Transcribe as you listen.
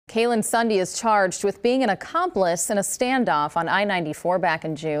Kalin Sunde is charged with being an accomplice in a standoff on I-94 back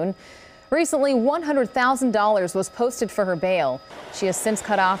in June. Recently, $100,000 was posted for her bail. She has since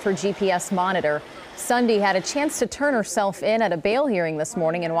cut off her GPS monitor. Sunde had a chance to turn herself in at a bail hearing this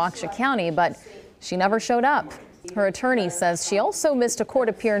morning in Waukesha County, but she never showed up. Her attorney says she also missed a court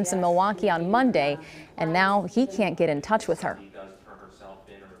appearance in Milwaukee on Monday, and now he can't get in touch with her.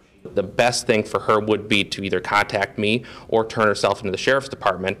 The best thing for her would be to either contact me or turn herself into the sheriff's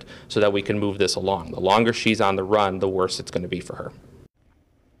department so that we can move this along. The longer she's on the run, the worse it's going to be for her.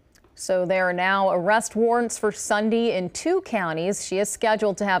 So there are now arrest warrants for Sunde in 2 counties. She is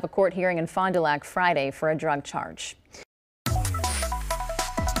scheduled to have a court hearing in Fond du Lac Friday for a drug charge.